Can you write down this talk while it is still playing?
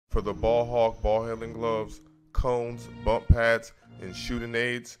For the Ball Hawk ball handling gloves, cones, bump pads, and shooting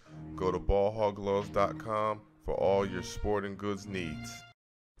aids, go to ballhawkgloves.com for all your sporting goods needs.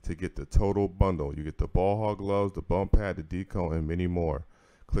 To get the total bundle, you get the Ball Hawk gloves, the bump pad, the decone, and many more.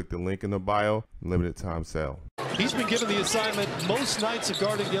 Click the link in the bio, limited time sale. He's been given the assignment most nights of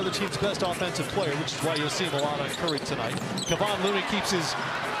guarding the other team's best offensive player, which is why you'll see him a lot on Curry tonight. Kevon Looney keeps his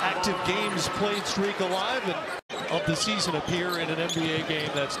active games played streak alive and of the season appear in an NBA game.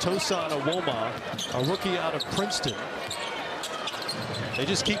 That's Tosan Awoma, a rookie out of Princeton. They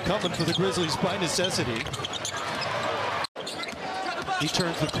just keep coming for the Grizzlies by necessity. He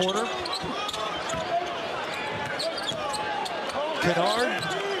turns the corner. Kennard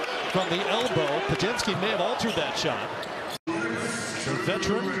from the elbow. Podziemski may have altered that shot. The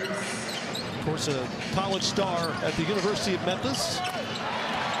veteran, of course, a college star at the University of Memphis.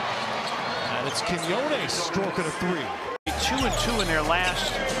 And it's Quinones stroking a three. 2-2 in their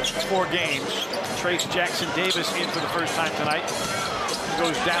last 4 games. Trace Jackson Davis in for the first time tonight.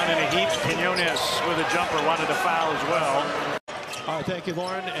 Goes down in a heap. Quinones with a jumper wanted to foul as well. All right, thank you,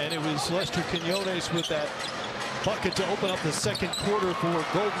 Lauren. And it was Lester Quinones with that bucket to open up the second quarter for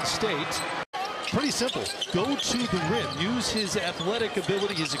Golden State. Pretty simple. Go to the rim. Use his athletic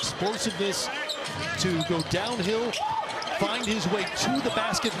ability, his explosiveness to go downhill, find his way to the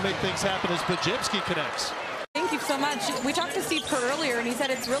basket and make things happen as Podziemski connects. Thank you so much. We talked to Steve Kerr earlier, and he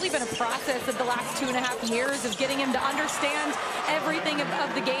said it's really been a process of the last 2.5 years of getting him to understand everything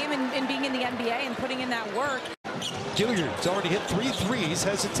of the game and being in the NBA and putting in that work. Gilliard's already hit 3 threes,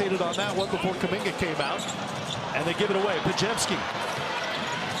 hesitated on that one before Kuminga came out, and they give it away. Podziemski.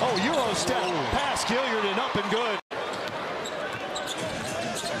 Oh, Euro step, pass Gilliard and up and good.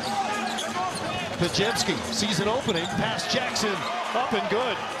 Podziemski, season opening, pass Jackson, up and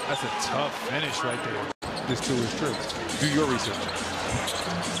good. That's a tough finish right there. This too is true. Do your research.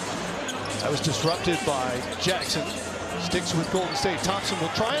 That was disrupted by Jackson. Sticks with Golden State. Thompson will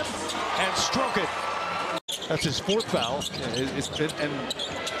try him and stroke it. That's his 4th foul.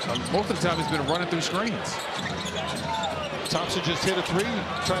 Yeah, most of the time it's been running through screens. Thompson just hit a 3.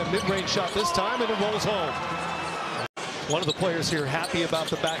 Try a mid-range shot this time, and it rolls home. One of the players here happy about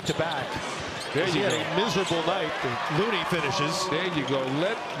the back-to-back. There you go. He had a miserable night. Looney finishes. There you go.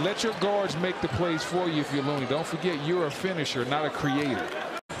 Let your guards make the plays for you if you're Looney. Don't forget you're a finisher, not a creator.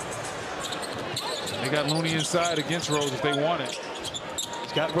 They got Looney inside against Rose if they want it.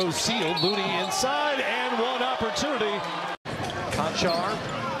 He's got Rose sealed. Looney inside and one opportunity. Conchar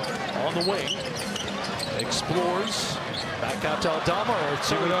on the wing. Explores. Back out to Aldama.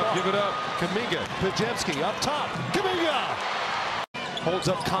 Give it up. Kuminga. Podziemski up top. Kuminga holds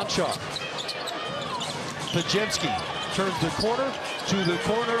up Conchar. Podziemski turns the corner. To the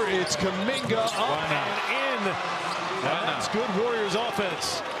corner. It's Kuminga up and in. That's good Warriors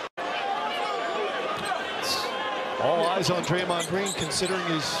offense. All eyes on Draymond Green considering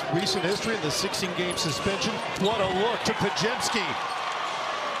his recent history and the 16-game suspension. What a look to Podziemski.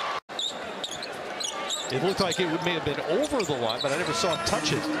 It looked like it may have been over the line, but I never saw him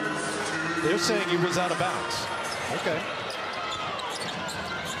touch it. They're saying he was out of bounds. Okay.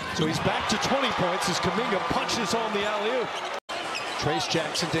 So he's back to 20 points as Kuminga punches on the alley-oop. Trace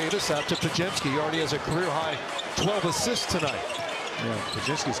Jackson Davis out to Podziemski. He already has a career-high 12 assists tonight. Yeah,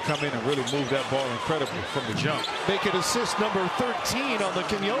 Podziemski's come in and really moved that ball incredibly from the jump. Make it assist number 13 on the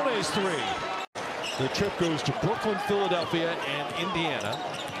Quinones 3. The trip goes to Brooklyn, Philadelphia, and Indiana.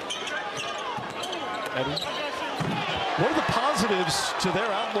 And what are the positives to their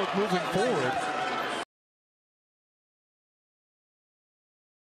outlook moving forward?